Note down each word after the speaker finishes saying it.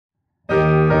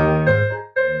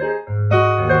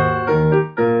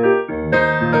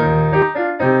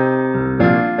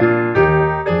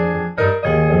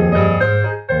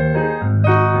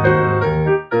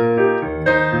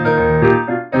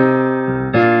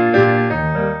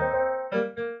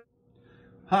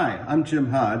I'm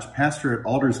Jim Hodge, pastor at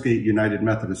Aldersgate United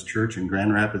Methodist Church in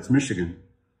Grand Rapids, Michigan.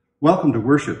 Welcome to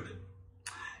worship.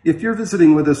 If you're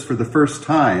visiting with us for the first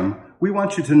time, we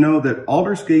want you to know that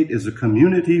Aldersgate is a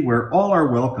community where all are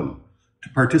welcome to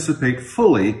participate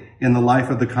fully in the life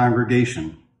of the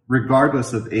congregation,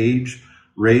 regardless of age,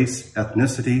 race,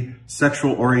 ethnicity,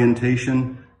 sexual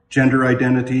orientation, gender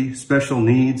identity, special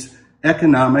needs,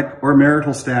 economic or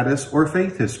marital status, or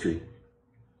faith history.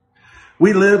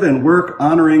 We live and work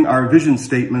honoring our vision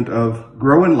statement of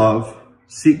grow in love,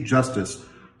 seek justice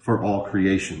for all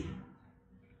creation.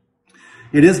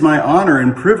 It is my honor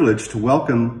and privilege to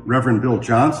welcome Reverend Bill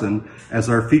Johnson as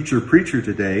our feature preacher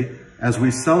today as we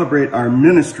celebrate our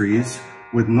ministries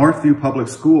with Northview Public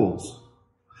Schools.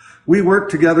 We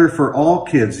work together for all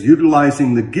kids,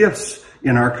 utilizing the gifts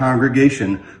in our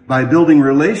congregation by building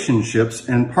relationships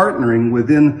and partnering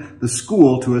within the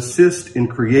school to assist in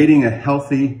creating a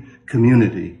healthy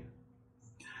community.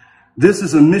 This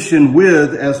is a mission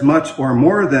with as much or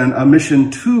more than a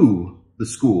mission to the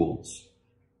schools.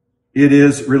 It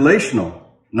is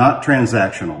relational, not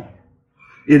transactional.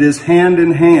 It is hand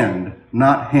in hand,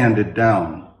 not handed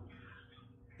down.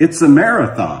 It's a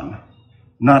marathon,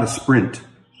 not a sprint.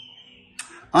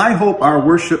 I hope our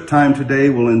worship time today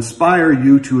will inspire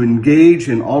you to engage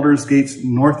in Aldersgate's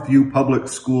Northview Public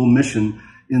School mission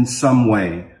in some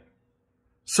way.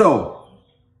 So,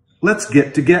 let's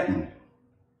get to getting.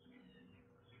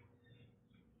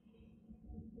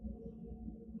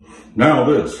 Now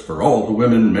this for all the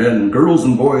women, men, girls,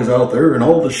 and boys out there and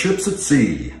all the ships at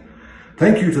sea.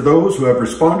 Thank you to those who have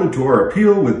responded to our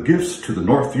appeal with gifts to the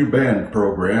Northview Band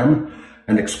program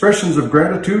and expressions of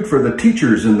gratitude for the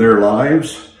teachers in their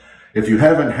lives. If you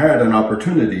haven't had an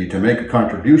opportunity to make a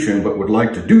contribution but would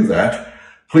like to do that,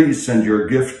 please send your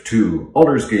gift to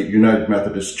Aldersgate United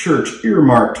Methodist Church,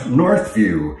 earmarked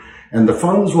Northview, and the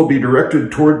funds will be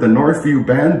directed toward the Northview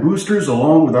Band Boosters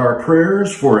along with our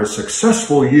prayers for a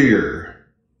successful year.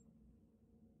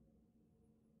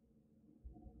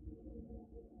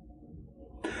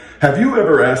 Have you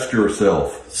ever asked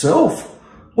yourself,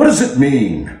 what does it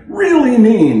really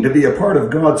mean to be a part of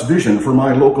God's vision for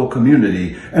my local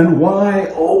community? And why,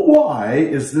 oh why,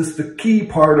 is this the key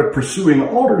part of pursuing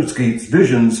Aldersgate's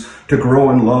visions to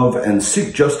grow in love and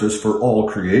seek justice for all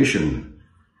creation?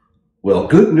 Well,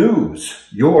 good news.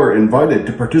 You're invited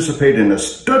to participate in a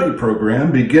study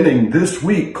program beginning this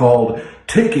week called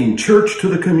Taking Church to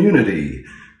the Community.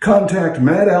 Contact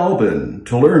Matt Albin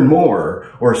to learn more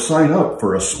or sign up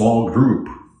for a small group.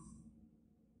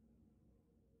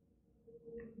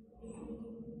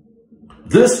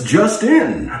 This just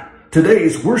in.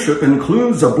 Today's worship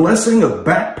includes a blessing of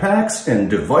backpacks and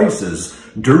devices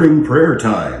during prayer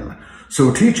time.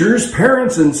 So teachers,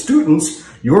 parents, and students,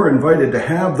 you're invited to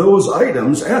have those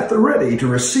items at the ready to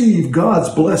receive God's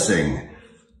blessing.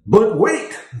 But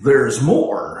wait, there's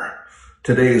more.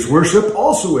 Today's worship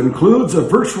also includes a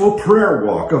virtual prayer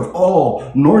walk of all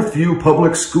Northview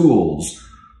Public Schools.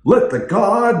 Let the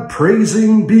God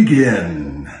praising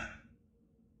begin.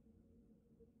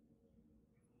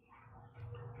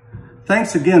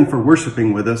 Thanks again for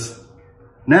worshiping with us.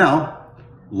 Now,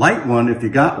 light one if you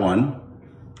got one.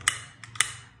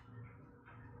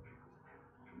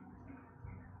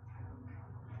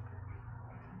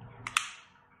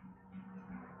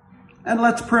 And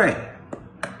let's pray.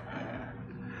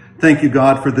 Thank you,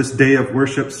 God, for this day of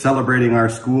worship celebrating our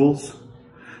schools.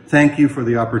 Thank you for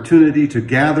the opportunity to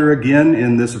gather again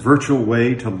in this virtual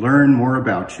way to learn more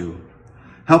about you.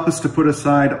 Help us to put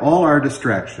aside all our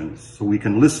distractions so we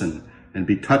can listen and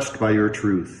be touched by your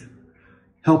truth.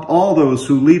 Help all those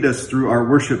who lead us through our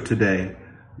worship today.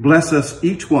 Bless us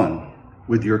each one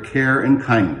with your care and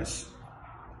kindness.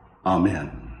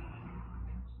 Amen.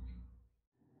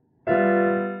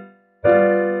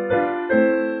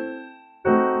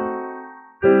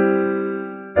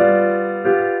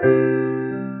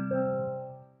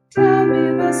 Tell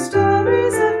me the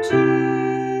stories of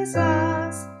Jesus.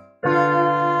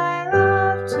 I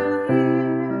love to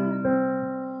hear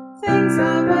things I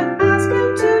would ask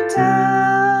him to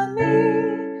tell me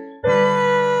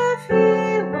if he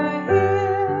were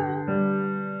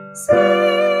here.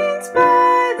 Saints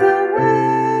by the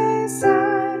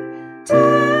wayside,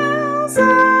 tales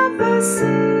of the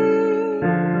sea,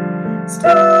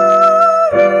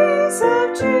 stories of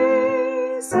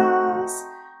Jesus.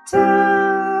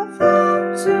 Tell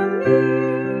them to me.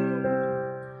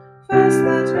 First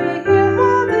let me hear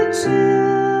how the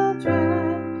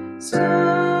children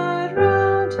stood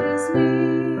round his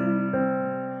knee,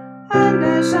 and I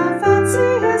shall fancy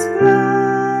his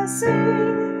blessing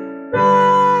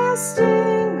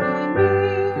resting on me.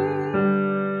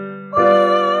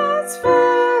 Words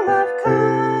full of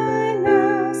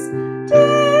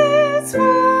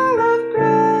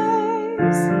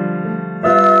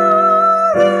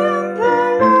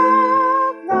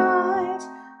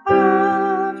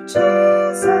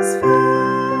Jesus' face.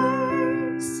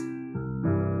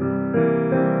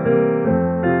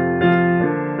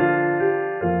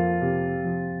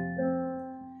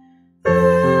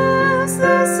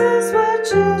 This is where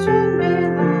children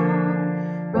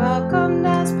belong, welcomed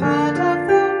as part of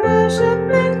the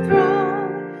worshiping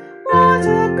throng.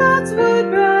 Water, God's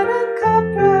word, bread and cup,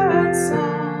 prayer and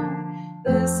song.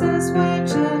 This is where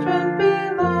children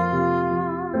belong.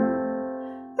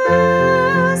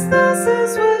 This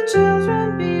is where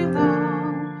children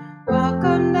belong,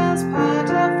 welcomed as part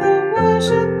of the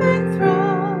worshiping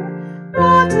throng.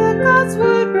 Water, God's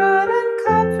word, bread and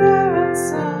cup, prayer and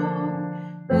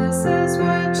song. This is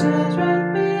where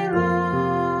children belong.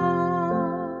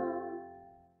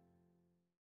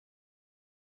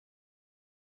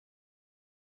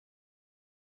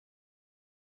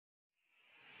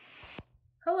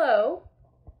 Hello!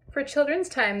 For Children's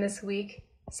Time this week,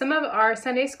 some of our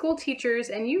Sunday school teachers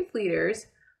and youth leaders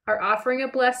are offering a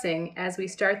blessing as we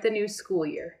start the new school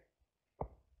year.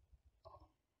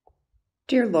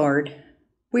 Dear Lord,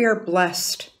 we are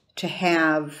blessed to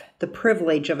have the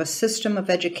privilege of a system of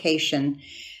education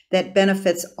that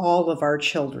benefits all of our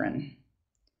children.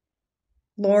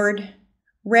 Lord,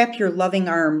 wrap your loving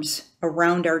arms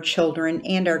around our children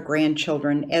and our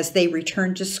grandchildren as they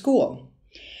return to school.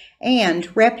 And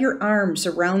wrap your arms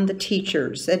around the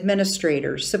teachers,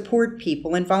 administrators, support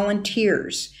people, and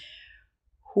volunteers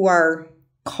who are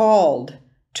called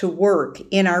to work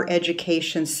in our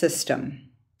education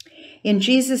system. In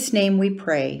Jesus' name we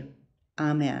pray.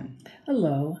 Amen.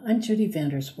 Hello, I'm Judy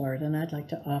Vanderswart, and I'd like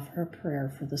to offer a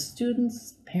prayer for the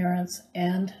students, parents,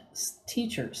 and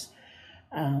teachers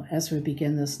as we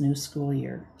begin this new school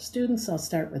year. Students, I'll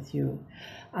start with you.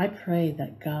 I pray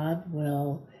that God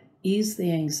will ease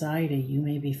the anxiety you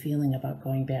may be feeling about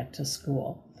going back to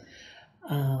school,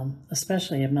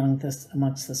 especially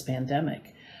amongst this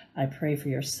pandemic. I pray for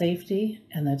your safety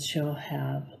and that you'll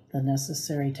have the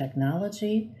necessary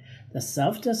technology, the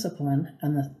self-discipline,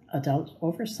 and the adult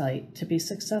oversight to be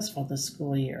successful this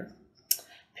school year.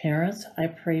 Parents, I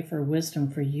pray for wisdom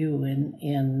for you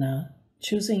in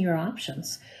choosing your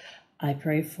options. I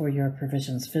pray for your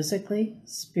provisions physically,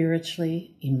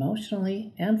 spiritually,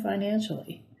 emotionally, and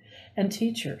financially. And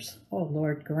teachers, oh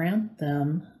Lord, grant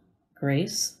them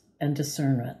grace and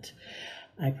discernment.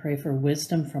 I pray for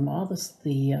wisdom from all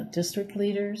the district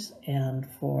leaders and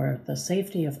for the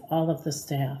safety of all of the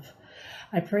staff.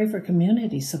 I pray for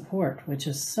community support, which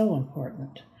is so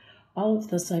important. All of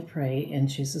this I pray in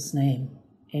Jesus' name.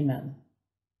 Amen.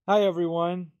 Hi,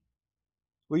 everyone.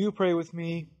 Will you pray with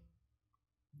me?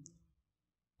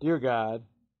 Dear God,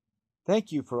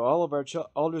 thank you for all of our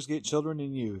Aldersgate children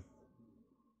and youth.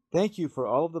 Thank you for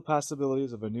all of the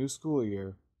possibilities of a new school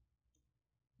year.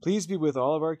 Please be with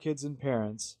all of our kids and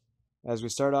parents as we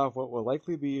start off what will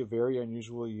likely be a very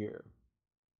unusual year.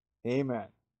 Amen.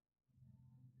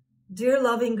 Dear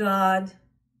loving God,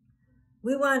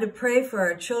 we want to pray for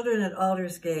our children at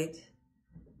Aldersgate.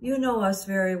 You know us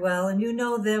very well, and you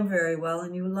know them very well,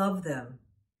 and you love them.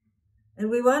 And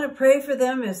we want to pray for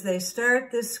them as they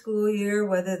start this school year,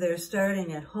 whether they're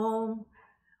starting at home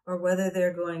or whether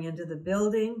they're going into the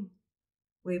building.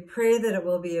 We pray that it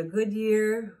will be a good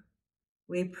year.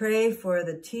 We pray for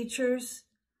the teachers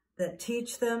that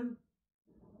teach them.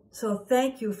 So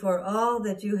thank you for all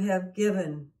that you have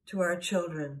given to our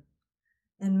children.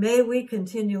 And may we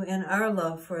continue in our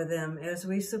love for them as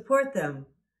we support them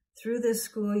through this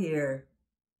school year.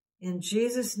 In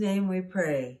Jesus' name we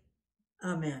pray.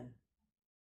 Amen.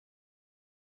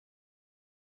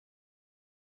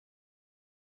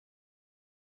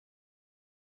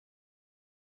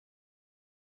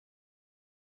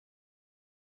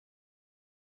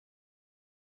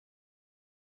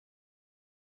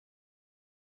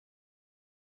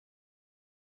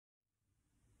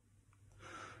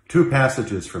 Two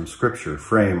passages from Scripture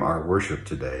frame our worship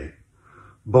today.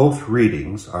 Both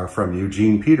readings are from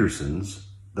Eugene Peterson's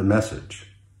The Message.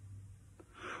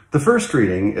 The first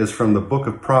reading is from the book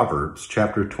of Proverbs,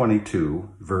 chapter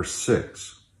 22, verse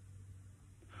 6.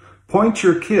 Point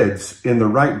your kids in the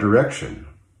right direction.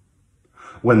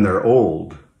 When they're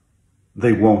old,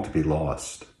 they won't be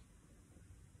lost.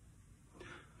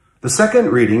 The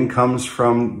second reading comes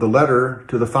from the letter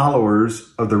to the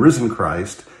followers of the risen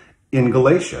Christ in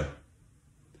Galatia,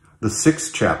 the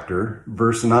 6th chapter,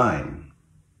 verse 9.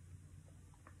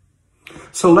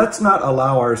 So let's not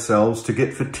allow ourselves to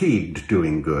get fatigued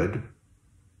doing good.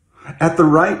 At the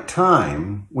right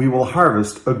time, we will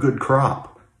harvest a good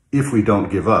crop if we don't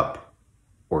give up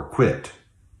or quit.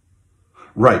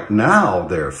 Right now,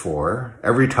 therefore,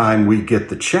 every time we get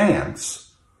the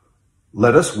chance,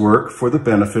 let us work for the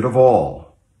benefit of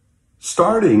all,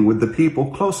 starting with the people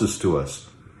closest to us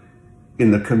in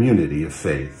the community of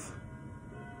faith.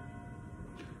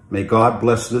 May God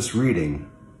bless this reading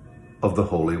of the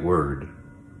Holy Word.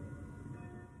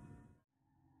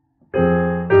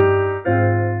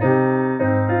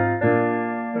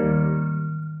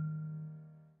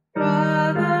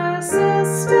 Brother,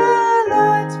 sister,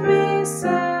 let me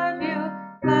serve you.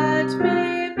 Let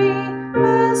me be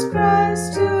as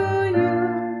Christ to you.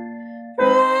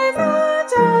 Pray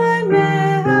that I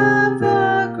may have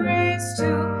the grace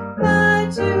to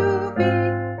let you be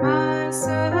my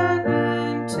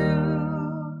servant too.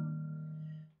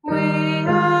 We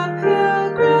are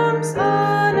pilgrims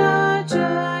on a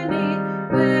journey.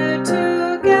 We're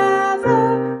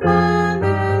together on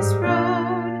this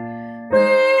road.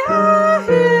 We are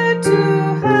here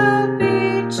to help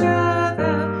each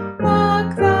other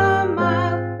walk the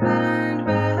mile and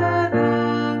bear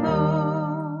the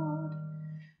load.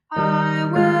 I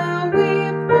will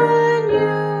weep when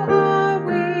you are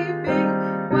weeping.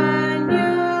 When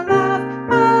you laugh,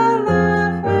 I'll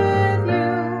laugh with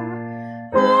you.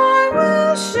 I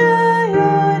will share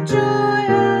your joy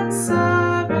and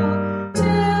sorrow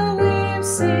till we've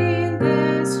seen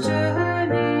this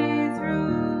journey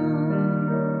through.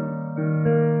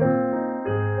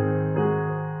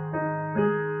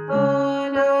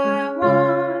 Lord, I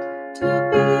want to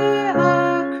be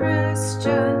a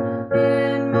Christian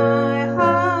in my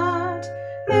heart,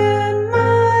 in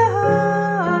my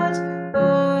heart.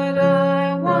 Lord,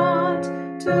 I want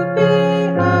to be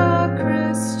a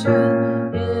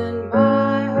Christian in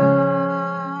my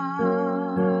heart,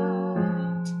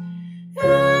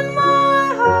 in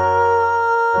my heart,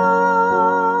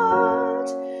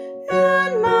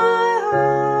 in my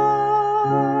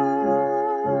heart.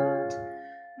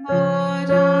 Lord,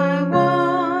 I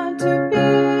want to be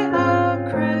a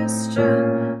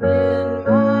Christian in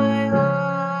my heart.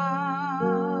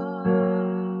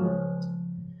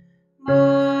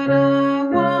 Lord, I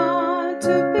want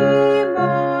to be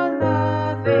more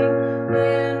loving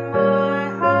in my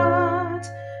heart,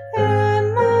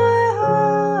 in my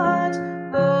heart.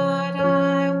 Lord,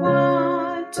 I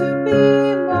want to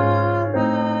be more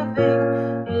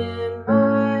loving in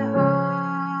my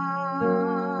heart,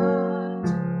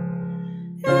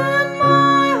 in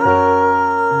my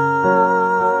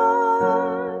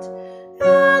heart,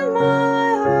 in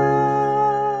my heart.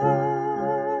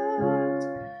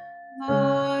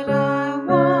 Lord, I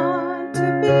want to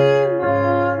be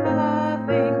more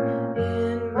loving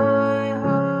in my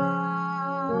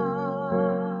heart.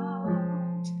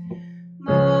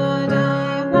 Lord, I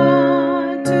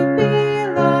want to be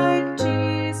like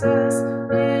Jesus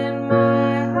in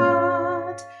my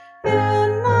heart,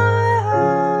 in my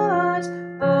heart.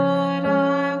 Lord,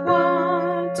 I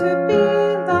want to be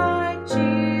like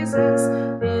Jesus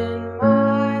in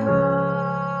my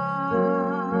heart,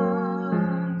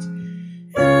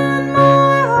 in my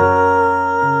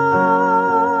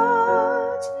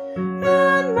heart,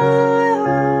 in my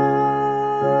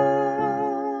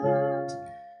heart.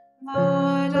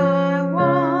 Lord, I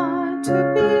want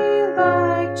to be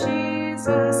like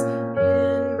Jesus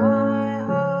in my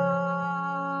heart.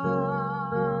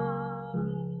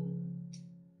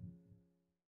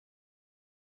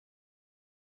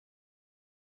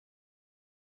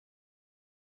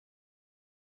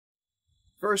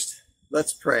 First,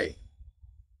 let's pray.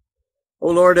 O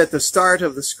Lord, at the start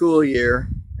of the school year,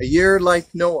 a year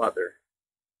like no other,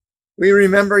 we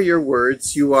remember your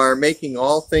words, you are making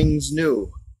all things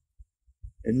new.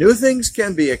 And new things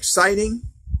can be exciting,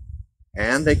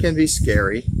 and they can be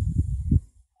scary,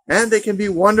 and they can be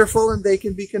wonderful, and they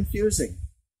can be confusing.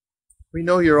 We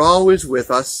know you're always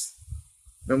with us,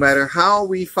 no matter how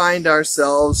we find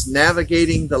ourselves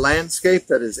navigating the landscape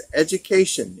that is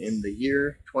education in the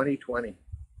year 2020.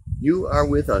 You are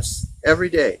with us every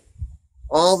day,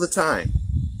 all the time.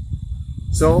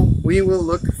 So we will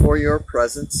look for your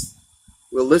presence.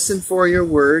 We'll listen for your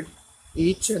word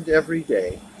each and every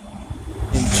day.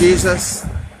 In Jesus,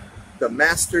 the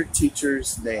Master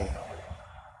Teacher's name.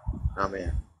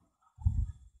 Amen.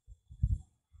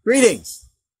 Greetings.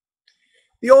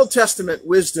 The Old Testament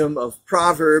wisdom of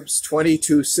Proverbs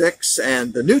 22:6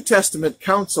 and the New Testament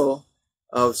counsel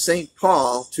of St.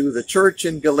 Paul to the church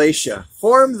in Galatia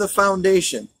form the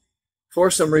foundation for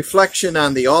some reflection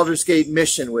on the Aldersgate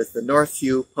mission with the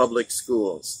Northview Public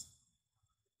Schools.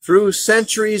 Through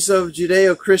centuries of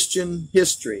Judeo-Christian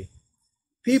history,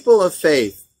 people of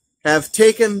faith have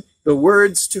taken the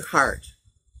words to heart,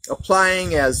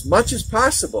 applying as much as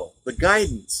possible the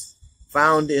guidance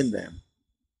found in them.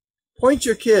 Point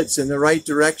your kids in the right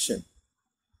direction.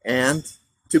 And,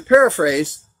 to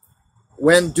paraphrase,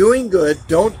 when doing good,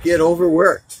 don't get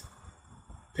overworked.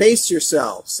 Pace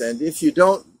yourselves, and if you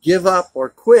don't give up or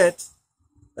quit,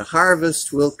 the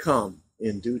harvest will come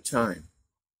in due time.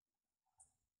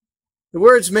 The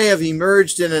words may have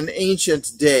emerged in an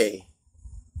ancient day,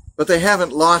 but they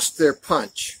haven't lost their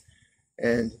punch.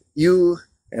 And you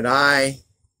and I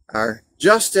are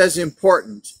just as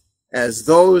important as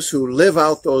those who live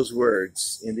out those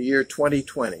words in the year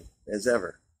 2020 as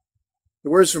ever.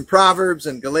 The words from Proverbs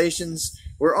and Galatians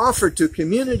were offered to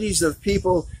communities of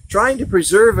people trying to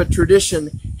preserve a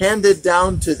tradition handed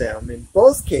down to them, in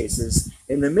both cases,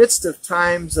 in the midst of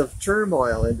times of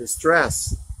turmoil and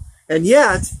distress. And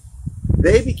yet,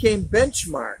 they became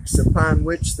benchmarks upon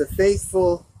which the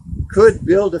faithful could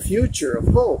build a future of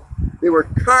hope. They were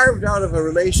carved out of a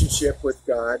relationship with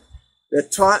God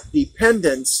that taught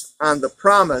dependence on the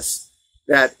promise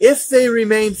that if they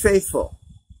remained faithful,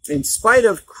 in spite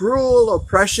of cruel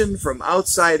oppression from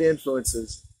outside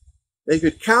influences, they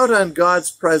could count on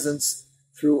God's presence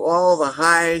through all the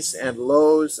highs and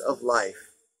lows of life.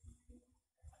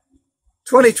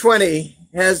 2020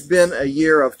 has been a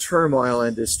year of turmoil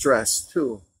and distress,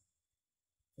 too.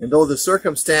 And though the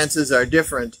circumstances are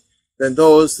different than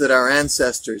those that our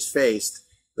ancestors faced,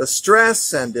 the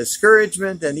stress and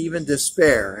discouragement and even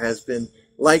despair has been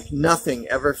like nothing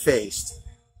ever faced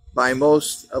by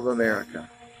most of America.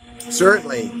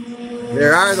 Certainly,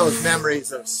 there are those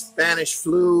memories of Spanish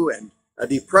flu and a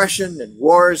depression and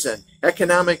wars and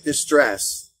economic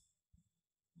distress.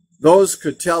 Those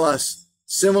could tell us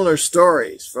similar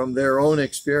stories from their own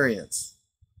experience.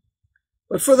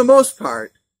 But for the most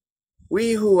part,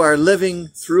 we who are living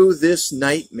through this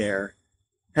nightmare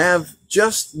have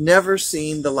just never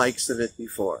seen the likes of it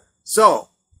before. So,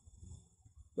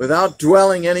 without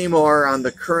dwelling any more on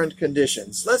the current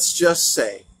conditions, let's just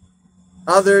say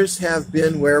others have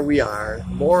been where we are,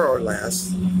 more or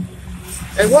less.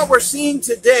 And what we're seeing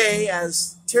today,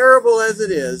 as terrible as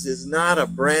it is not a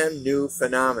brand new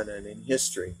phenomenon in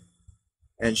history,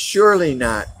 and surely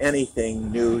not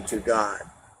anything new to God.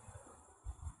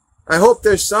 I hope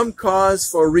there's some cause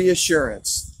for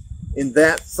reassurance in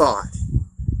that thought,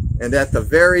 and at the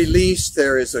very least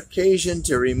there is occasion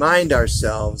to remind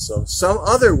ourselves of some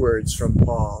other words from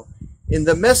Paul. In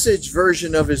the Message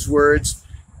version of his words,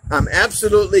 I'm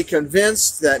absolutely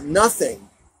convinced that nothing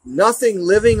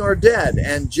living or dead,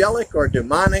 angelic or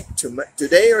demonic,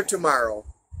 today or tomorrow,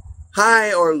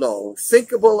 high or low,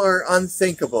 thinkable or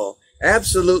unthinkable,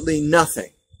 absolutely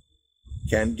nothing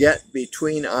can get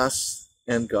between us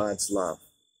and God's love.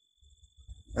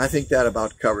 I think that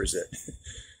about covers it.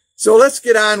 So let's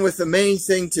get on with the main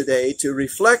thing today, to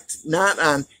reflect not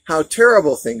on how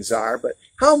terrible things are, but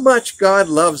how much God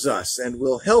loves us and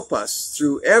will help us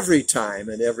through every time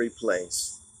and every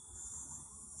place.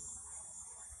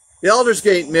 The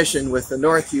Aldersgate mission with the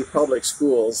Northview Public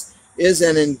Schools is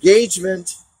an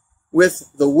engagement with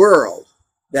the world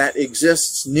that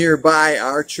exists nearby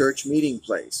our church meeting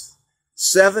place.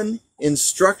 7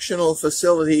 instructional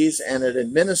facilities and an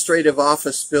administrative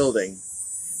office building.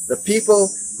 The people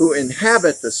who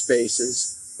inhabit the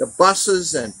spaces, the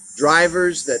buses and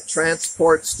drivers that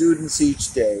transport students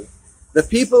each day, the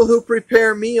people who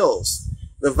prepare meals,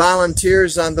 the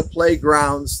volunteers on the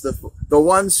playgrounds, the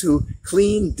ones who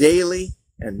clean daily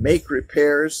and make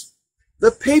repairs,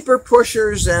 the paper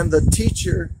pushers and the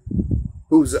teachers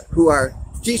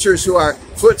who are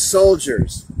foot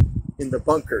soldiers in the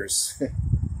bunkers.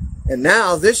 And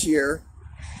now, this year,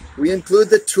 we include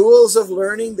the tools of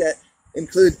learning that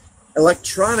include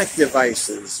electronic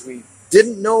devices we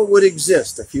didn't know would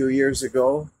exist a few years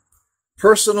ago,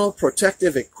 personal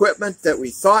protective equipment that we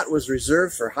thought was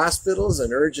reserved for hospitals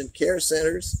and urgent care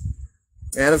centers,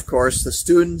 and of course the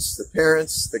students, the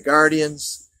parents, the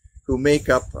guardians who make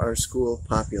up our school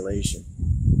population.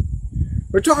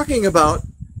 We're talking about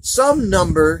some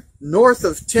number north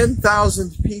of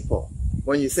 10,000 people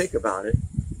when you think about it,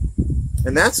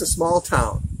 and that's a small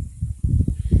town.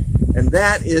 And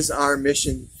that is our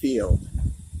mission field.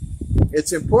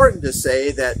 It's important to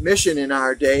say that mission in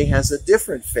our day has a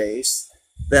different face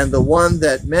than the one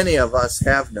that many of us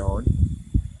have known.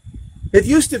 It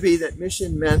used to be that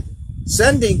mission meant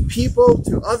sending people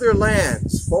to other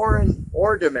lands, foreign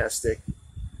or domestic,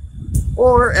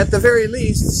 or at the very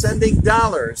least, sending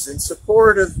dollars in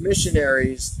support of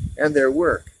missionaries and their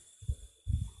work.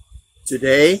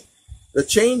 Today, the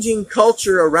changing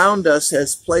culture around us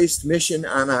has placed mission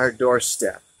on our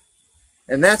doorstep.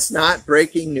 And that's not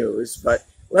breaking news, but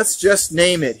let's just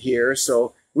name it here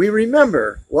so we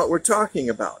remember what we're talking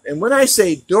about. And when I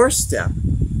say doorstep,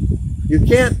 you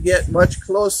can't get much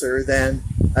closer than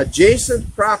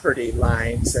adjacent property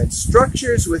lines and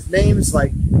structures with names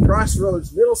like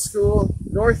Crossroads Middle School,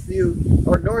 Northview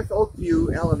or North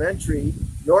Oakview Elementary,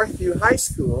 Northview High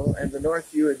School, and the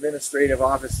Northview Administrative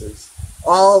Offices,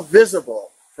 all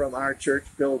visible from our church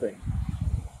building.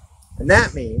 And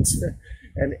that means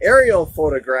an aerial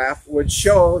photograph would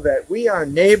show that we are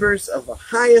neighbors of the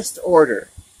highest order,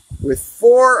 with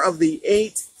 4 of the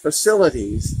 8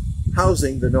 facilities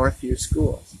housing the Northview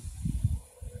schools.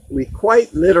 We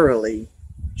quite literally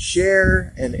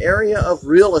share an area of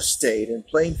real estate in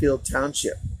Plainfield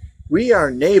Township. We are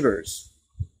neighbors.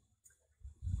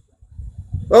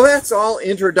 Well, that's all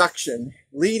introduction,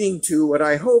 leading to what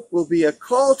I hope will be a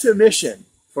call to mission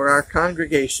for our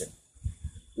congregation.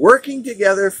 Working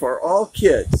together for all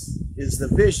kids is the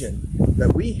vision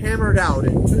that we hammered out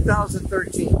in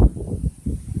 2013.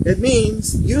 It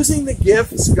means using the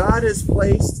gifts God has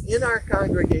placed in our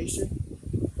congregation,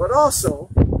 but also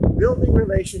building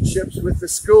relationships with the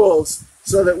schools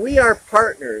so that we are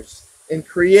partners in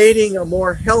creating a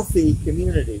more healthy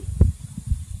community.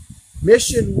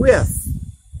 Mission with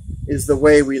is the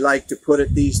way we like to put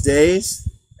it these days,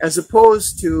 as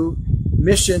opposed to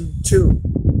mission to.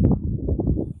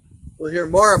 We'll hear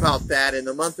more about that in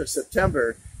the month of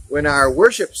September when our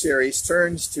worship series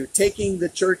turns to taking the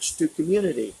church to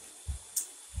community.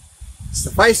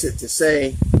 Suffice it to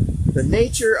say, the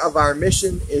nature of our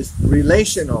mission is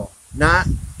relational, not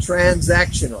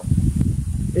transactional.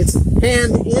 It's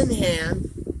hand in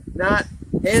hand, not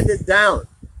handed down.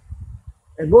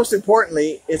 And most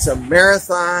importantly, it's a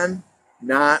marathon,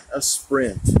 not a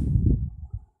sprint.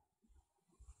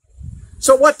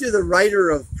 So what do the writer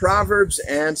of Proverbs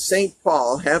and St.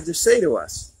 Paul have to say to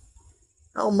us?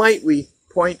 How might we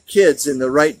point kids in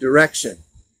the right direction?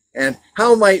 And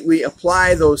how might we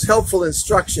apply those helpful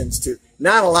instructions to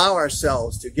not allow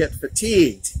ourselves to get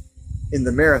fatigued in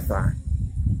the marathon,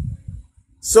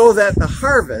 so that the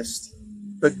harvest,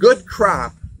 the good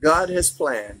crop God has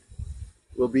planned,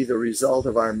 will be the result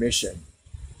of our mission?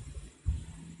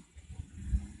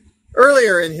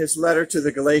 Earlier in his letter to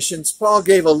the Galatians, Paul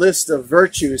gave a list of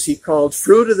virtues he called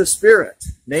fruit of the Spirit,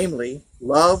 namely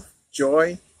love,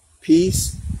 joy,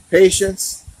 peace,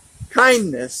 patience,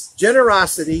 kindness,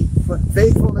 generosity,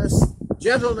 faithfulness,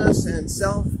 gentleness, and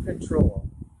self-control.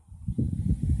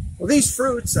 Well, these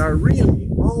fruits are really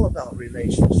all about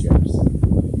relationships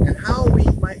and how we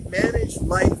might manage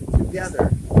life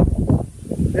together.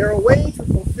 They're a way to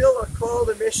fulfill a call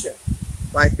to mission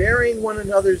by bearing one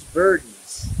another's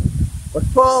burdens. What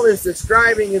Paul is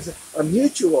describing is a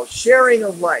mutual sharing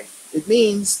of life. It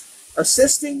means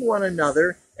assisting one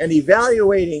another and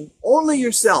evaluating only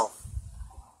yourself.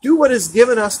 Do what is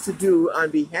given us to do on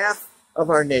behalf of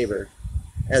our neighbor,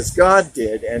 as God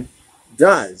did and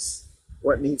does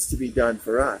what needs to be done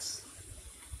for us.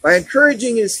 By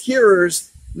encouraging his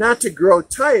hearers not to grow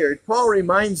tired, Paul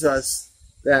reminds us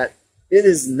that it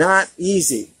is not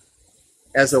easy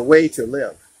as a way to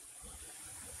live.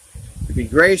 To be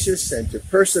gracious and to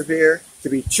persevere, to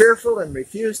be cheerful and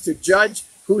refuse to judge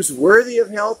who's worthy of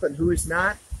help and who is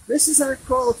not. This is our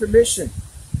call to mission.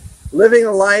 Living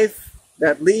a life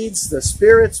that leads the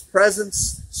Spirit's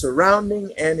presence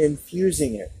surrounding and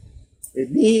infusing it.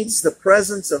 It needs the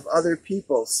presence of other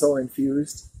people so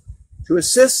infused to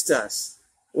assist us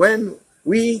when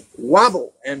we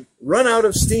wobble and run out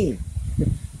of steam.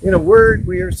 In a word,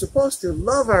 we are supposed to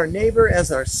love our neighbor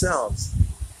as ourselves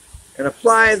and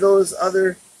apply those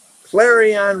other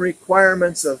clarion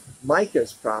requirements of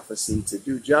Micah's prophecy to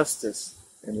do justice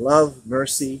and love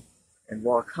mercy and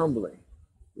walk humbly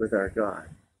with our God.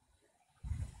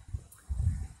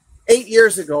 8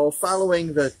 years ago,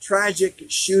 following the tragic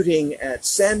shooting at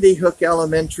Sandy Hook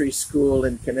Elementary School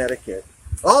in Connecticut,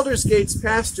 Aldersgate's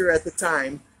pastor at the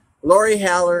time, Lori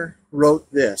Haller,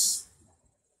 wrote this: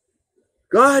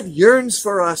 God yearns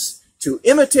for us to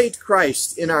imitate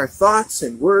Christ in our thoughts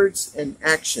and words and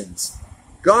actions.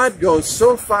 God goes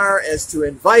so far as to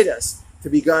invite us to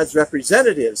be God's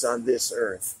representatives on this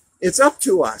earth. It's up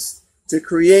to us to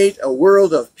create a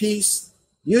world of peace,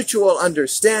 mutual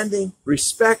understanding,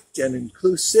 respect, and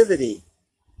inclusivity.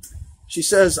 She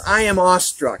says, I am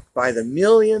awestruck by the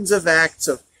millions of acts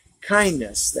of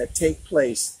kindness that take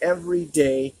place every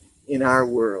day in our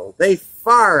world. They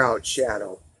far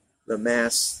outshadow the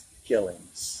mass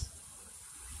killings.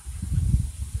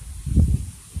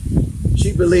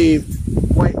 She believed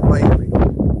quite rightly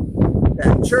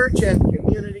that church and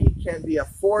community can be a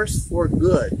force for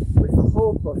good with the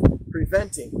hope of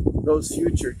preventing those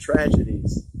future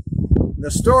tragedies.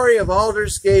 The story of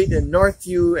Aldersgate and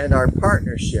Northview and our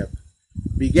partnership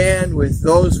began with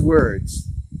those words,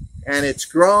 and it's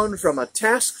grown from a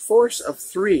task force of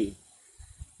 3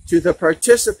 to the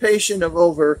participation of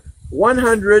over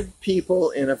 100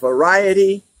 people in a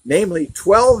variety, namely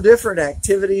 12 different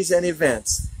activities and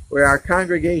events where our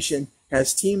congregation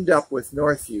has teamed up with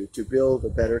Northview to build a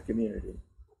better community.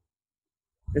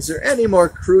 Is there any more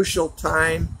crucial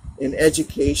time in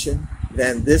education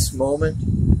than this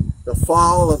moment, the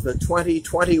fall of the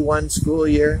 2021 school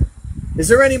year? Is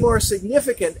there any more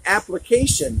significant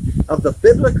application of the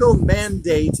biblical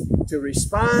mandate to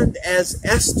respond as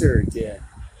Esther did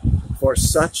for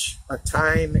such a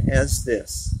time as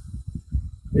this?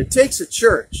 It takes a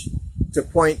church to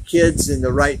point kids in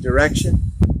the right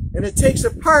direction, and it takes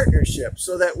a partnership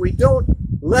so that we don't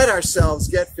let ourselves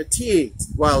get fatigued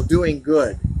while doing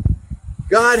good.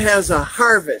 God has a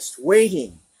harvest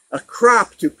waiting, a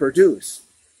crop to produce.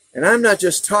 And I'm not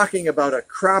just talking about a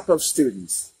crop of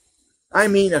students. I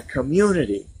mean a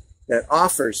community that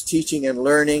offers teaching and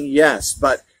learning, yes,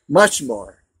 but much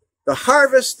more. The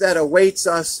harvest that awaits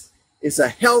us is a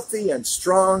healthy and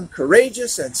strong,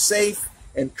 courageous and safe,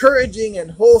 encouraging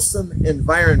and wholesome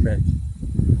environment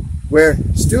where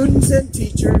students and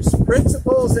teachers,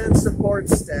 principals and support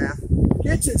staff,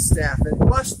 kitchen staff and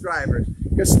bus drivers,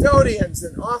 custodians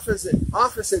and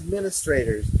office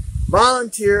administrators,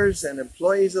 volunteers and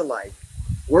employees alike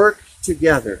work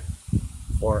together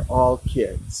for all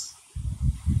kids.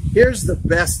 Here's the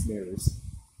best news.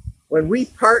 When we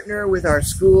partner with our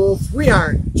schools, we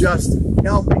aren't just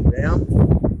helping them.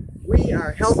 We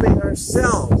are helping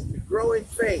ourselves to grow in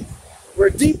faith. We're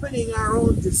deepening our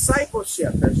own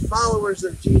discipleship as followers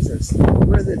of Jesus.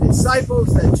 We're the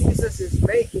disciples that Jesus is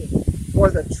making for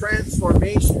the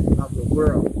transformation of the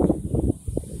world.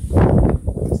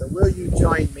 So will you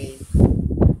join me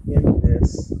in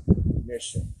this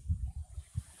mission?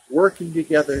 Working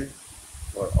together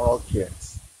for all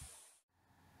kids.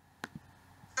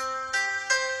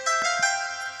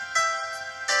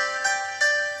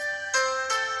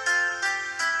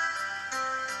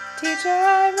 Teacher,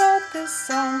 I wrote this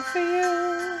song for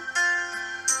you,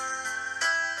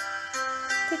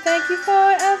 to thank you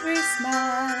for every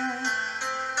smile.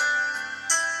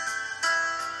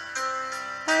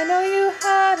 I know you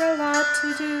had a lot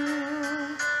to do.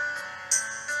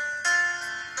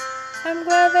 I'm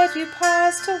glad that you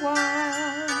paused a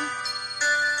while.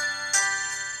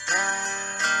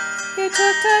 You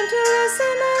took time to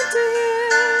listen and to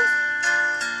hear,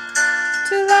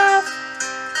 to laugh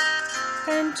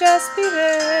and just be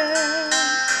there.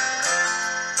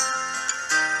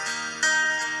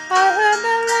 I heard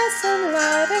the lesson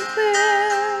loud and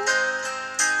clear.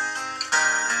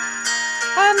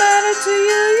 I mattered to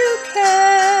you, you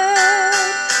cared.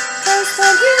 'Cause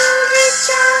when you reach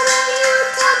out and you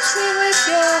touch me with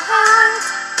your heart,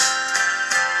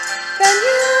 then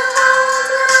you hold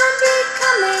what I'm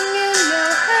becoming in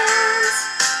your hands.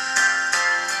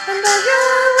 And though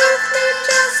you're with me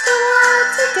just a while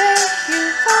today, you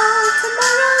hold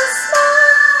tomorrow's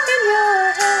smile in your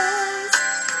hands.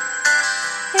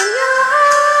 In your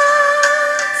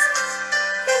hands.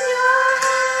 In your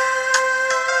hands.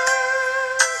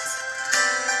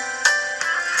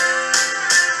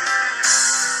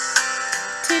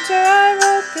 Teacher, I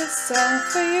wrote this song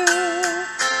for you.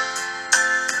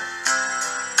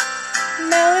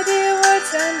 Melody,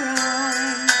 words, and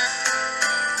rhyme.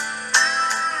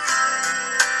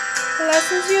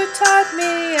 Lessons you taught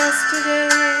me yesterday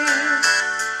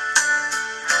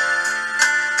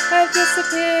have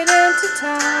disappeared into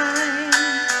time.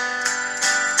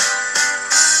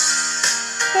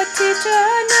 But teacher,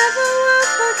 I never will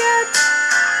forget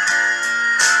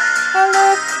a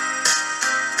look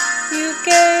you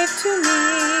gave to me.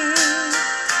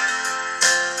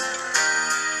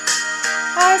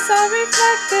 I saw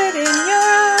reflected in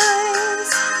your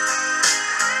eyes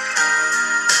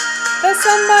the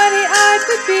somebody I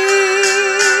could be.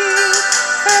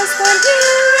 'Cause when you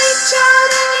reach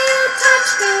out and you touch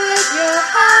me with your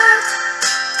heart,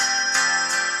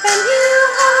 then you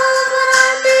hold what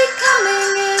I'm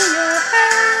becoming in your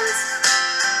hands.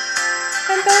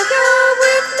 And though you're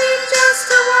with me just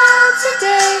a while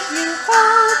today, you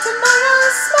hold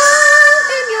tomorrow's smile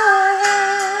in your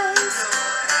hands.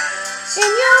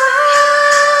 In your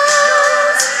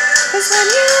hands. 'Cause when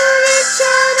you reach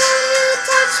out and you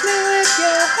touch me with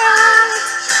your heart,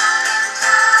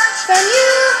 then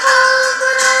you hold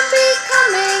what I'm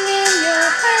becoming in your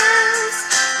hands.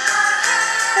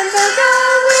 And though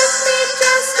you're with me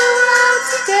just a while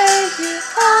today, you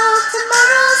hold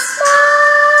tomorrow's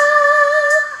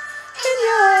smile in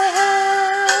your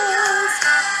hands.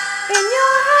 In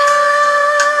your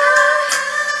hands.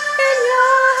 In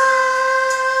your hands.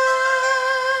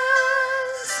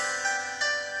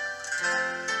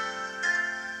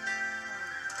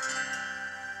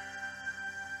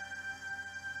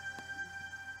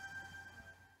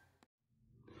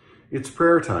 It's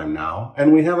prayer time now,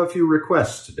 and we have a few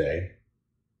requests today.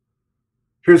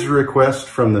 Here's a request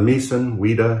from the Meeson,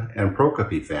 Ouida, and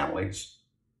Prokopi families.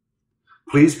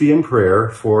 Please be in prayer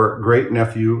for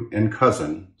great-nephew and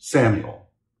cousin, Samuel,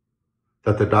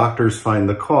 that the doctors find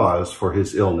the cause for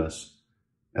his illness,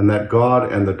 and that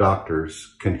God and the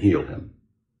doctors can heal him.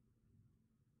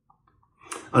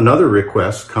 Another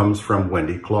request comes from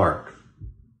Wendy Clark.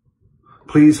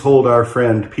 Please hold our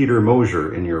friend Peter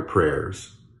Mosier in your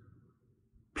prayers.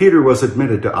 Peter was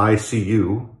admitted to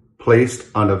ICU, placed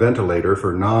on a ventilator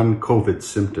for non-COVID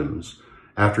symptoms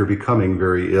after becoming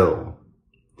very ill.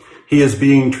 He is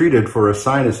being treated for a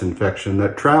sinus infection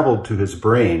that traveled to his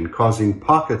brain, causing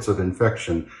pockets of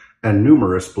infection and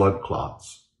numerous blood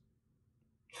clots.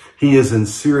 He is in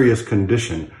serious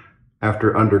condition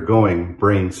after undergoing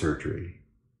brain surgery.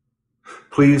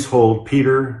 Please hold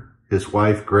Peter, his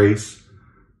wife Grace,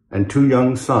 and 2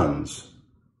 young sons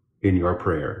in your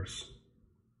prayers.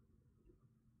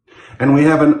 And we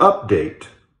have an update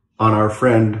on our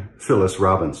friend Phyllis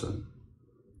Robinson.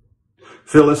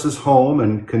 Phyllis is home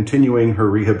and continuing her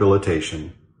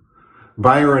rehabilitation.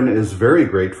 Byron is very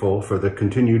grateful for the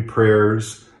continued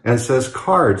prayers and says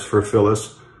cards for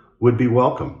Phyllis would be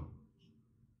welcome.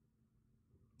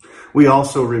 We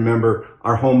also remember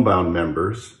our homebound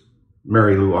members,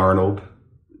 Mary Lou Arnold,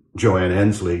 Joanne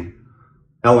Ensley,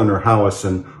 Eleanor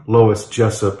Howison, Lois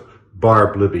Jessup,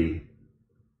 Barb Libby,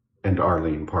 and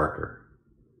Arlene Parker.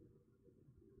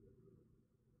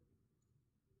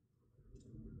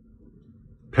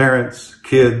 Parents,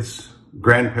 kids,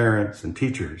 grandparents, and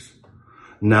teachers,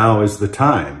 now is the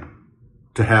time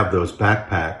to have those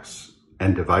backpacks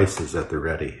and devices at the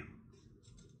ready.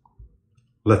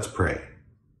 Let's pray.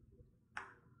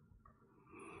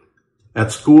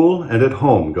 At school and at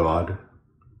home, God,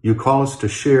 you call us to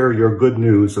share your good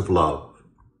news of love,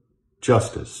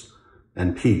 justice,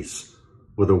 and peace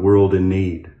with a world in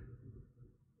need.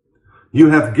 You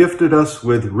have gifted us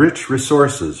with rich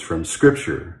resources from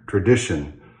Scripture,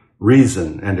 tradition,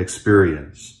 reason, and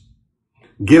experience.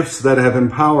 Gifts that have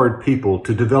empowered people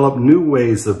to develop new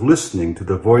ways of listening to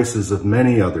the voices of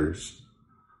many others,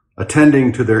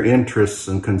 attending to their interests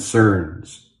and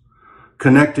concerns,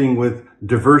 connecting with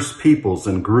diverse peoples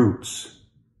and groups,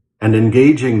 and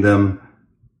engaging them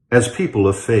as people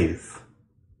of faith.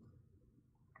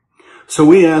 So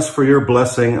we ask for your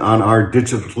blessing on our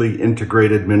digitally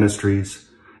integrated ministries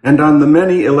and on the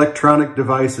many electronic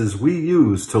devices we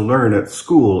use to learn at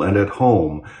school and at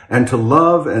home and to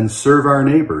love and serve our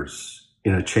neighbors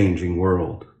in a changing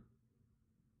world.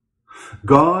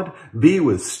 God, be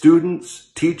with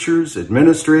students, teachers,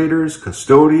 administrators,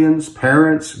 custodians,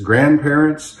 parents,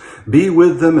 grandparents. Be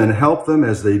with them and help them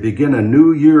as they begin a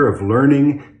new year of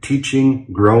learning, teaching,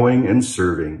 growing, and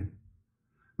serving.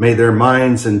 May their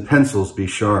minds and pencils be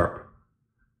sharp.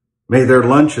 May their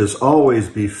lunches always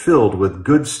be filled with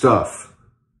good stuff,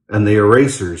 and the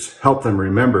erasers help them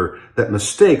remember that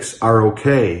mistakes are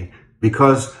okay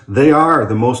because they are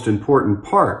the most important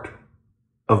part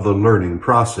of the learning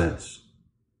process.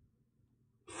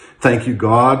 Thank you,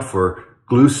 God, for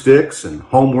glue sticks and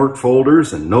homework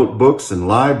folders and notebooks and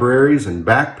libraries and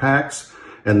backpacks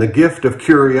and the gift of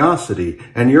curiosity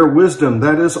and your wisdom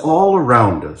that is all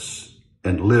around us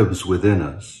and lives within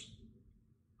us.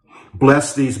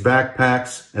 Bless these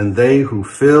backpacks and they who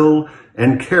fill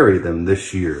and carry them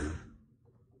this year.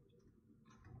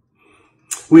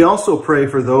 We also pray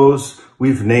for those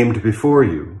we've named before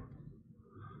you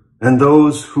and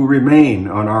those who remain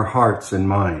on our hearts and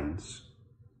minds.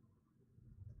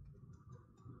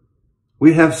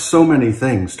 We have so many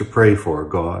things to pray for,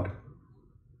 God.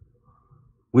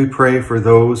 We pray for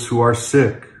those who are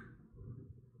sick.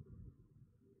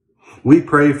 We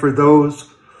pray for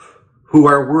those who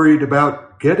are worried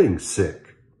about getting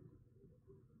sick.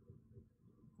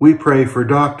 We pray for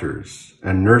doctors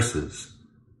and nurses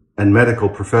and medical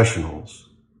professionals.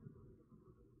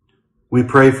 We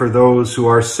pray for those who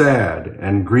are sad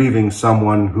and grieving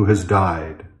someone who has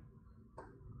died.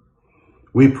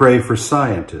 We pray for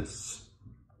scientists.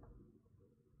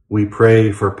 We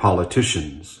pray for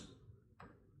politicians.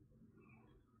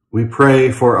 We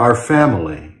pray for our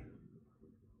family.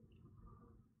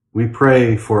 We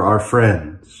pray for our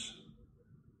friends.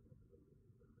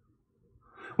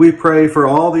 We pray for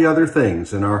all the other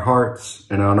things in our hearts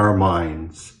and on our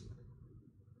minds.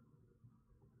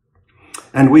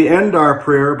 And we end our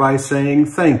prayer by saying,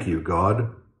 thank you,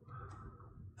 God.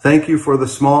 Thank you for the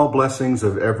small blessings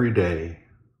of every day.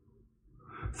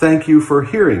 Thank you for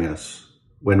hearing us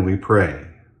when we pray.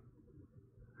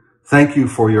 Thank you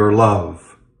for your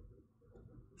love.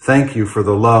 Thank you for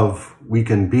the love we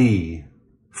can be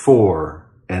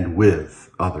for and with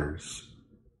others.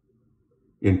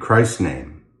 In Christ's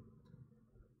name,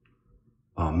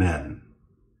 amen.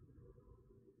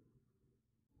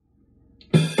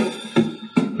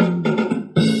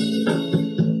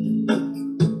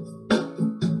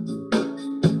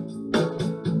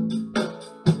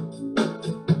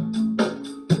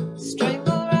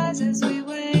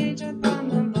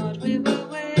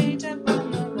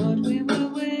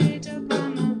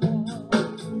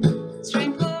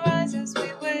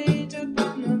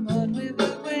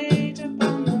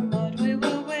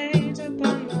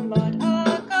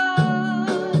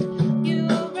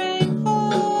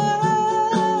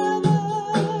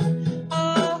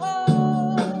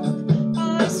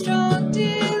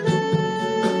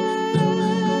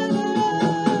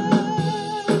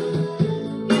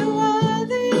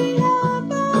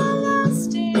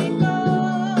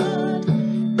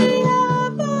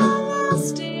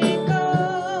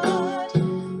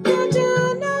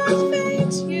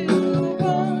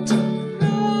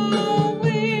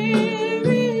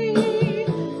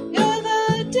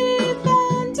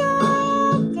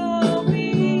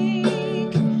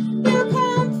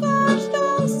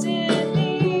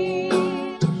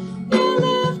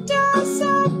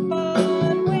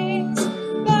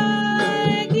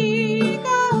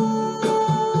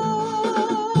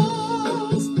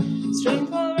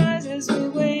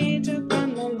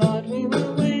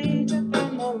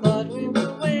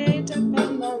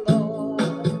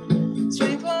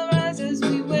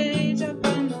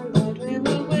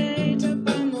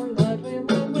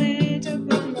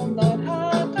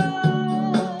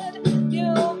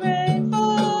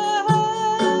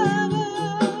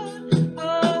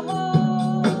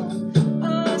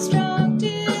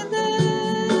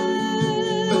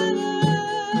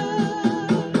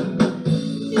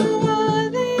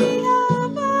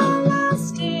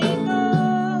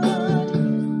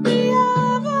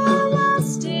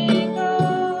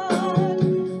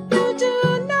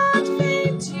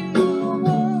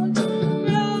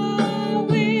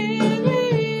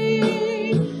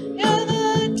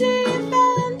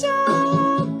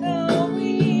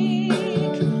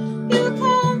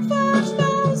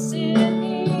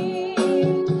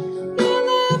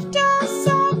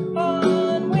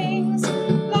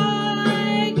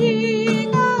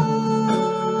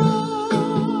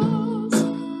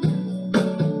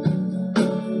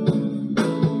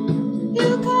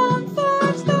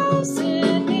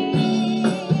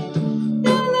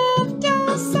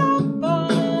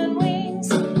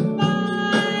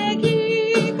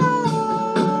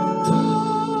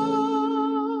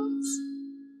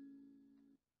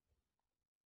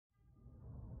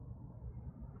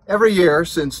 Every year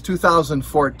since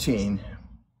 2014,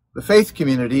 the faith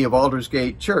community of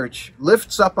Aldersgate Church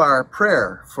lifts up our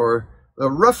prayer for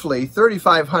the roughly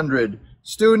 3,500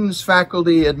 students,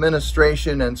 faculty,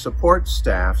 administration, and support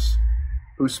staffs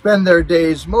who spend their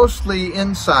days mostly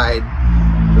inside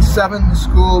the 7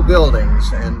 school buildings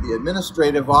and the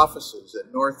administrative offices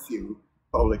at Northview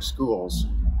Public Schools.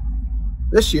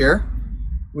 This year,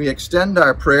 we extend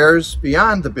our prayers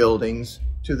beyond the buildings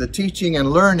to the teaching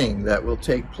and learning that will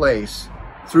take place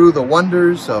through the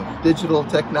wonders of digital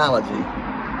technology.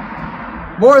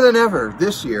 More than ever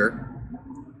this year,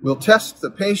 we'll test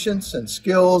the patience and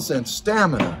skills and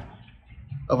stamina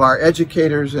of our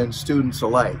educators and students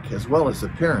alike, as well as the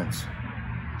parents.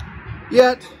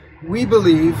 Yet, we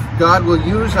believe God will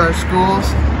use our schools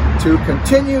to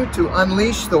continue to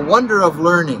unleash the wonder of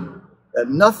learning, that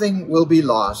nothing will be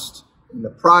lost in the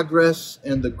progress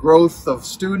and the growth of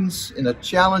students in a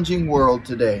challenging world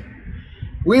today.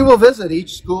 We will visit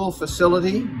each school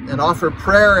facility and offer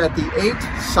prayer at the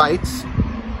 8 sites,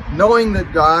 knowing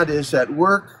that God is at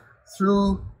work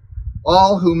through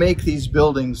all who make these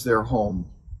buildings their home,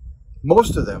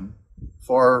 most of them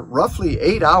for roughly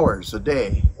 8 hours a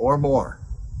day or more.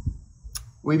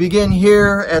 We begin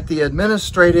here at the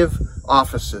administrative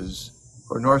offices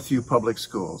for Northview Public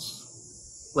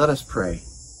Schools. Let us pray.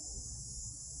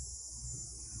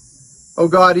 Oh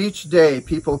God, each day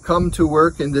people come to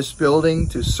work in this building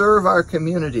to serve our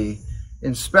community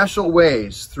in special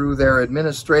ways through their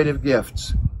administrative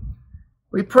gifts.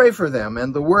 We pray for them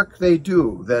and the work they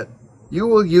do, that you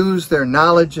will use their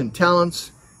knowledge and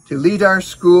talents to lead our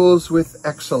schools with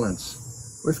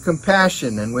excellence, with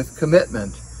compassion and with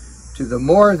commitment to the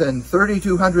more than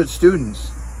 3,200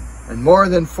 students and more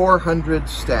than 400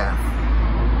 staff.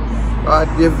 God,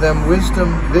 give them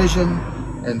wisdom, vision,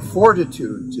 and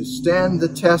fortitude to stand the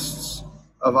tests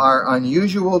of our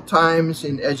unusual times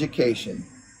in education,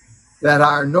 that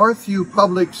our Northview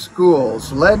Public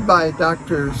Schools, led by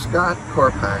Dr. Scott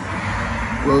Korpak,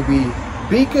 will be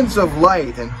beacons of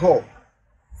light and hope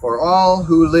for all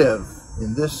who live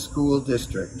in this school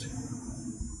district.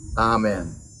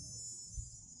 Amen.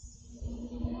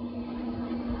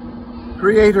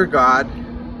 Creator God,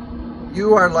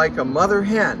 you are like a mother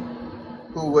hen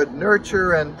who would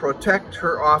nurture and protect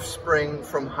her offspring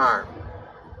from harm.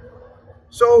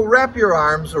 So wrap your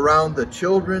arms around the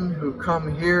children who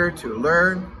come here to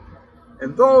learn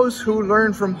and those who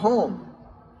learn from home.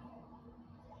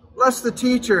 Bless the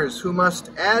teachers who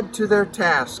must add to their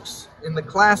tasks in the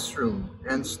classroom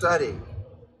and study,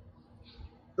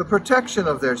 the protection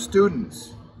of their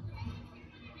students.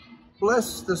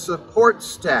 Bless the support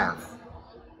staff,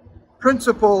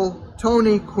 Principal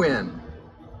Tony Quinn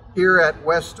here at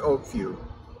West Oakview.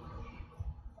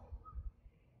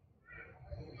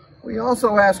 We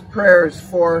also ask prayers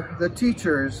for the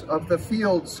teachers of the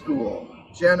Field School,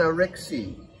 Jenna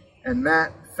Rixey and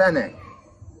Matt Fennick,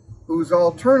 whose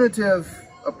alternative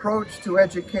approach to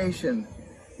education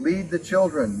lead the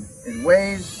children in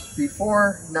ways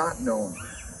before not known.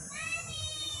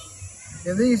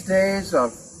 In these days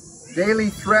of daily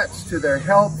threats to their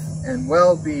health and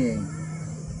well-being,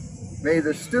 may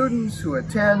the students who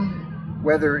attend,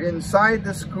 whether inside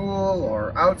the school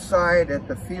or outside at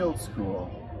the field school,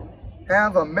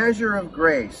 have a measure of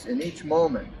grace in each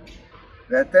moment,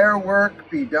 that their work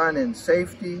be done in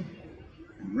safety,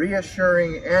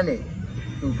 reassuring any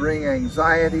who bring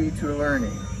anxiety to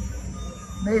learning,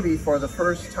 maybe for the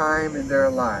first time in their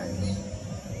lives.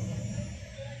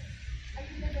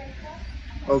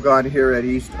 Oh God, here at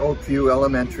East Oakview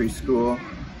Elementary School,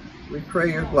 we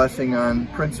pray your blessing on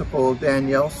Principal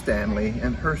Danielle Stanley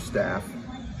and her staff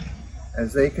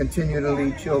as they continue to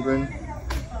lead children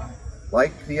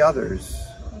like the others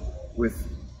with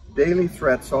daily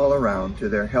threats all around to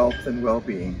their health and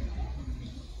well-being.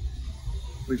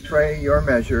 We pray your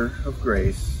measure of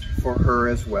grace for her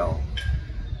as well,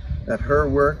 that her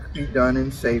work be done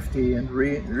in safety, and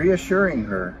reassuring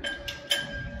her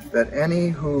that any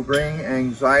who bring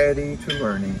anxiety to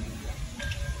learning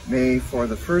may, for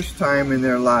the first time in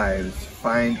their lives,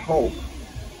 find hope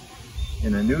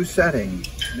in a new setting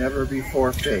never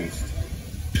before faced.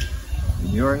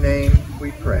 In your name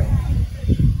we pray.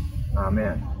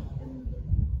 Amen.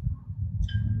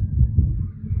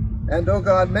 And oh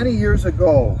God, many years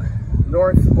ago,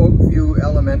 North Oakview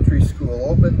Elementary School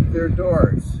opened their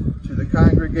doors to the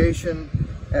congregation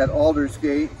at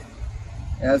Aldersgate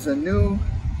as a new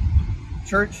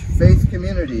church faith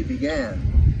community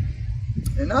began.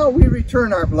 And now we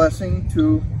return our blessing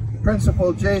to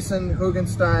Principal Jason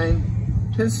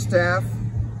Hugenstein, his staff,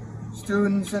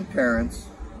 students, and parents,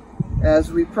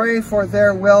 as we pray for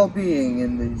their well-being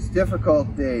in these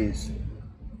difficult days.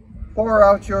 Pour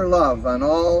out your love on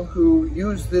all who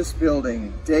use this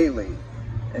building daily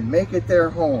and make it their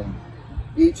home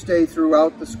each day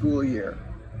throughout the school year.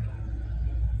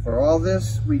 For all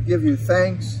this, we give you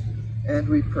thanks and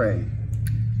we pray.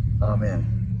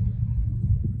 Amen.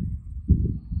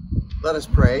 Let us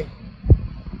pray.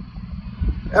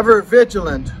 Ever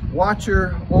vigilant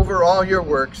watcher over all your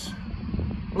works,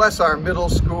 bless our middle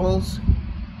schools,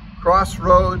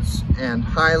 Crossroads and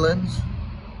Highlands,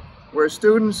 where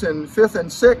students in 5th and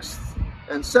 6th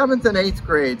and 7th and 8th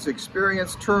grades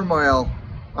experience turmoil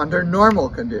under normal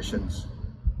conditions.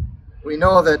 We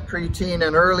know that preteen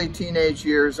and early teenage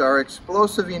years are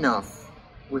explosive enough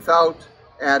without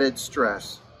added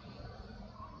stress.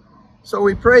 So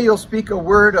we pray you'll speak a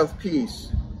word of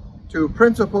peace to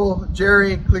Principal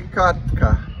Jerry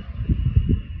Klikotka,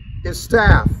 his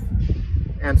staff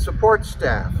and support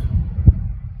staff,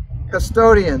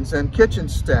 custodians and kitchen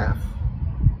staff,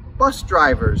 bus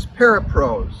drivers,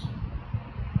 parapros.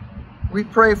 We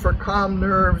pray for calm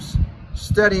nerves,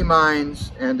 steady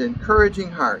minds, and encouraging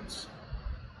hearts,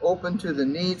 open to the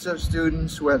needs of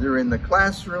students, whether in the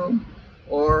classroom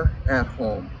or at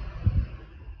home.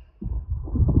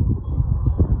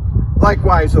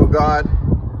 Likewise, O God,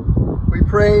 we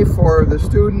pray for the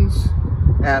students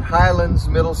at Highlands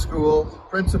Middle School,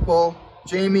 Principal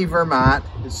Jamie Vermont,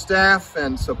 his staff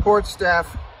and support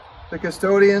staff, the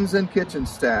custodians and kitchen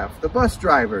staff, the bus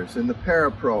drivers and the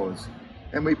parapros,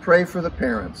 and we pray for the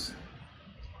parents.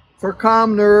 For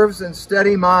calm nerves and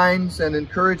steady minds and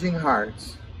encouraging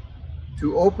hearts,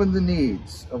 to open the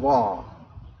needs of all.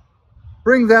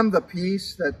 Bring them the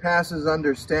peace that passes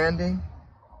understanding.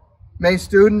 May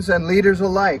students and leaders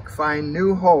alike find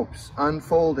new hopes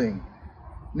unfolding,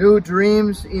 new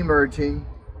dreams emerging,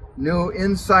 new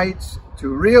insights to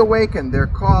reawaken their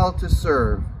call to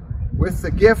serve with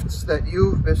the gifts that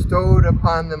you've bestowed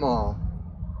upon them all.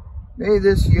 May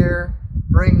this year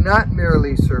bring not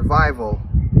merely survival,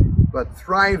 but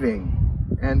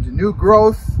thriving and new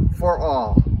growth for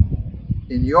all.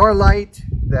 In your light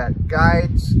that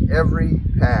guides every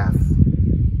path.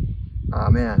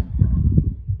 Amen.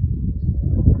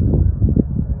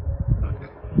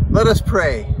 Let us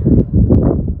pray.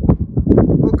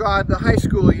 Oh God, the high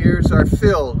school years are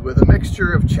filled with a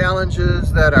mixture of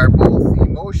challenges that are both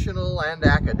emotional and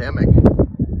academic.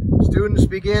 Students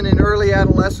begin in early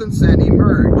adolescence and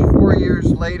emerge 4 years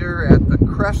later at the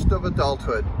crest of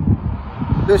adulthood.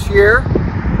 This year,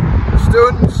 the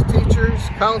students, teachers,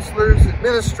 counselors,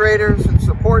 administrators, and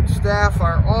support staff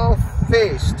are all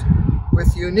faced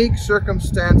with unique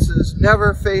circumstances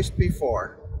never faced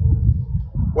before.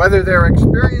 Whether their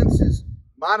experience is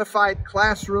modified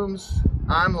classrooms,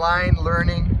 online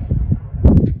learning,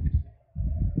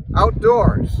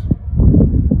 outdoors,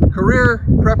 career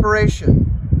preparation,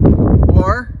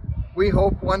 or, we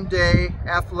hope one day,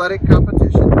 athletic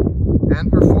competition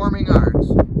and performing arts,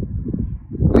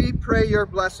 we pray your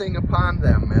blessing upon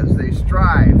them as they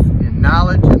strive in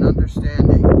knowledge and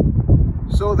understanding,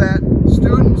 so that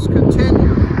students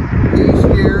continue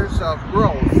these years of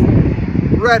growth,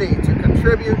 ready to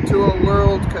contribute to a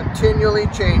world continually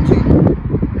changing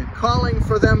and calling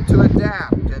for them to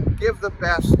adapt and give the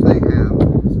best they have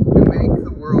to make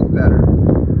the world better.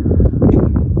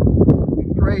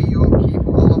 We pray you will keep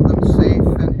all of them safe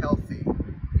and healthy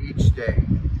each day.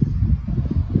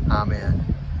 Amen.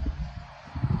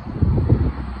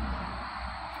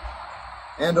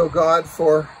 And, O God,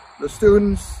 for the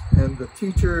students and the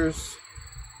teachers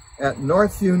at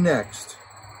Northview Next,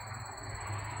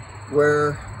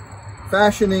 where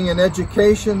fashioning an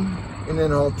education in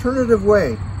an alternative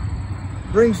way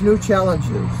brings new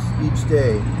challenges each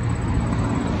day,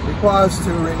 we pause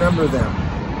to remember them.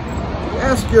 We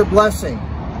ask your blessing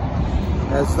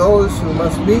as those who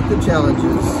must meet the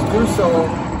challenges do so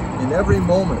in every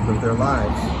moment of their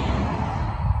lives.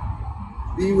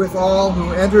 Be with all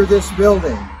who enter this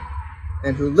building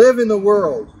and who live in the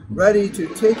world, ready to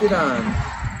take it on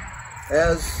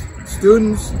as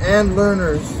students and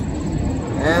learners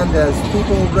and as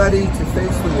people ready to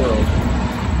face the world.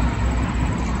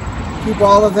 Keep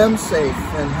all of them safe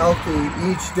and healthy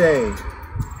each day,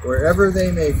 wherever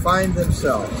they may find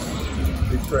themselves,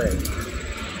 we pray.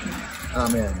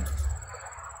 Amen.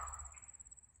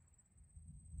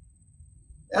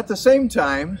 At the same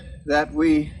time that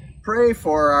we pray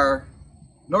for our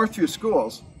Northview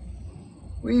schools,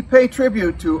 we pay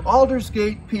tribute to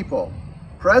Aldersgate people,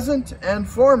 present and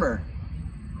former,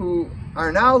 who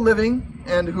are now living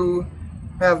and who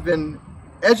have been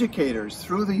educators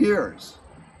through the years.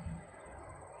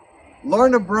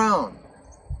 Lorna Brown,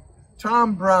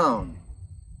 Tom Brown,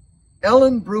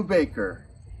 Ellen Brubaker,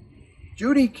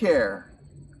 Judy Kerr,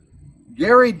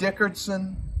 Gary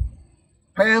Dickerson,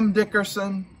 Pam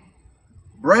Dickerson,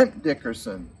 Brent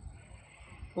Dickerson,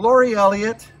 Lori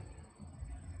Elliott,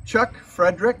 Chuck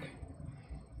Frederick,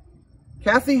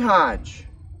 Kathy Hodge,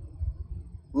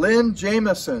 Lynn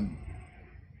Jameson,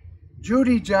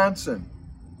 Judy Johnson,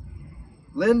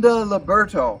 Linda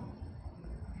Liberto,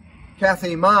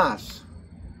 Kathy Moss,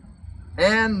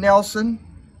 Ann Nelson,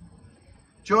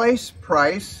 Joyce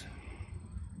Price,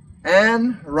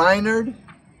 Ann Reinard,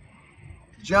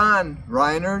 John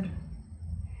Reinard,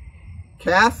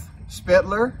 Kath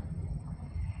Spittler,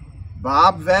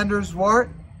 Bob Vanderswart,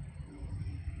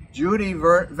 Judy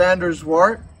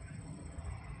Vanderswart,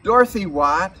 Dorothy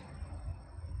Watt,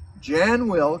 Jan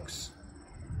Wilkes,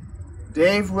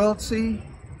 Dave Wiltsey,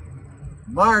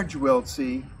 Marge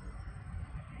Wiltsey,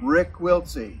 Rick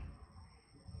Wiltsey.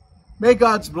 May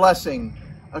God's blessing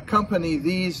accompany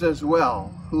these as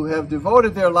well, who have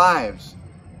devoted their lives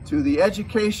to the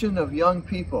education of young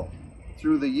people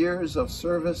through the years of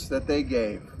service that they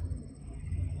gave.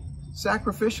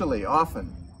 Sacrificially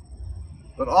often,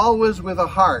 but always with a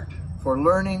heart for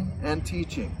learning and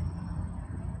teaching.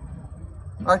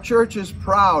 Our church is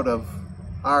proud of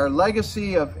our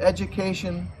legacy of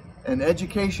education and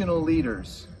educational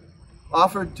leaders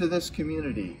offered to this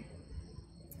community.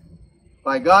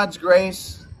 By God's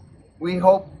grace, we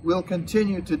hope we'll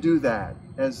continue to do that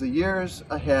as the years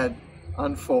ahead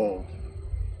unfold.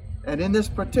 And in this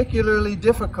particularly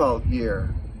difficult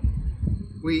year,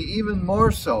 we even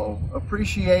more so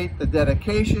appreciate the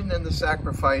dedication and the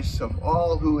sacrifice of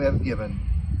all who have given,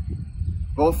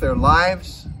 both their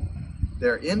lives,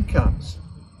 their incomes,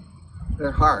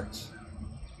 their hearts,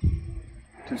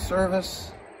 to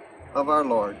service of our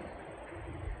Lord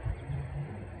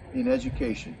in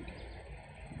education.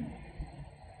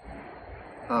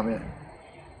 Amen.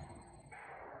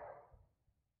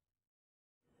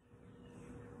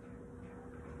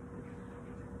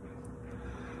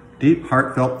 Deep,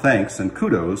 heartfelt thanks and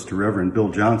kudos to Reverend Bill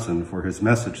Johnson for his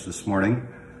message this morning.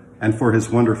 and for his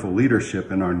wonderful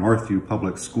leadership in our Northview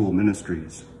Public School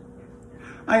ministries.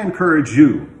 I encourage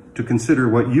you to consider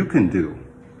what you can do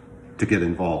to get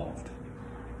involved.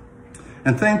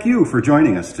 And thank you for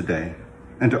joining us today,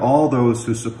 and to all those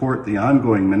who support the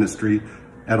ongoing ministry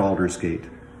at Aldersgate.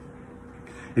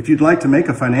 If you'd like to make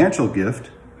a financial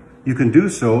gift, you can do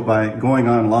so by going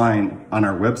online on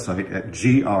our website at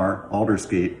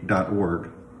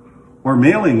graldersgate.org or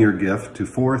mailing your gift to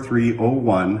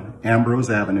 4301 Ambrose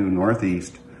Avenue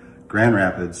Northeast, Grand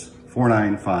Rapids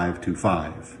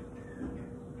 49525.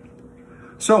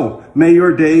 So, may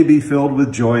your day be filled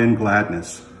with joy and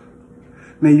gladness.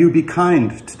 May you be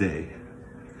kind today.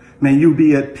 May you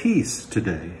be at peace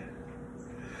today.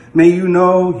 May you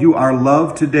know you are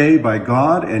loved today by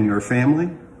God and your family.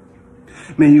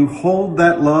 May you hold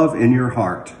that love in your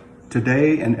heart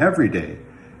today and every day,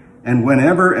 and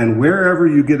whenever and wherever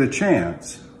you get a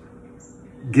chance,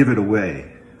 give it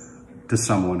away to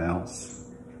someone else.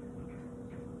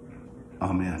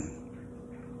 Amen.